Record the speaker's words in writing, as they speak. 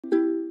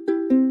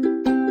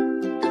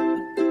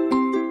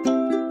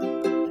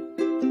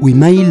We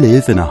may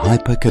live in a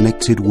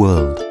hyper-connected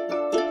world,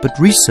 but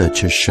research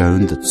has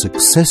shown that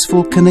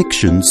successful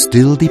connections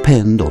still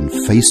depend on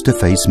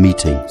face-to-face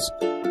meetings.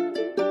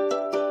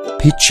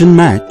 Pitch and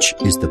Match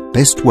is the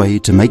best way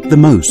to make the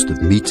most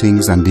of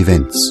meetings and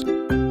events.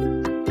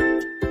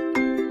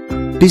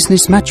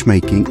 Business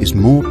matchmaking is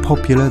more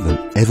popular than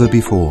ever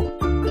before.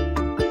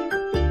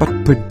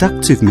 But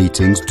productive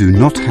meetings do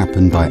not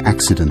happen by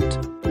accident.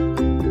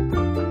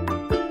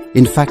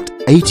 In fact,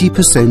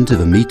 80%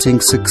 of a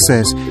meeting's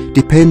success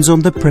depends on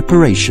the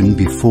preparation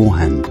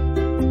beforehand.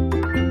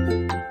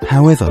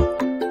 However,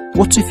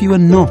 what if you are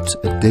not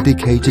a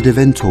dedicated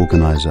event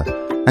organizer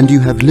and you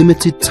have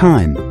limited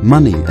time,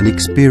 money and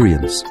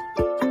experience?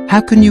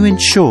 How can you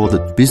ensure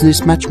that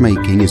business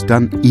matchmaking is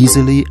done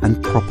easily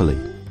and properly?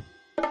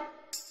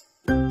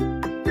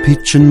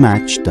 Pitch and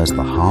Match does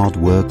the hard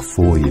work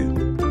for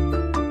you.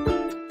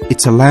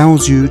 It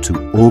allows you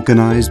to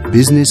organize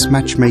business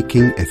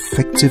matchmaking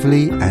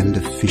effectively and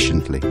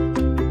efficiently.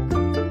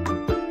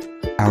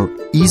 Our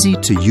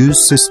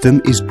easy-to-use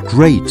system is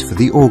great for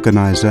the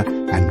organizer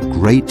and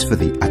great for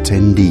the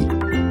attendee.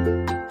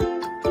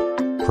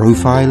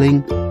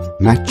 Profiling,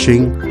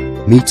 matching,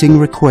 meeting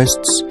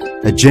requests,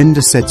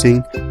 agenda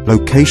setting,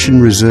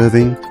 location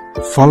reserving,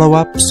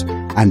 follow-ups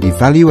and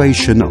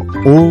evaluation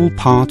are all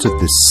part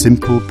of this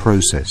simple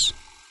process.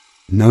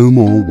 No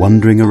more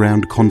wandering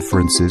around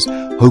conferences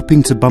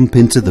hoping to bump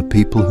into the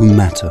people who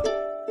matter.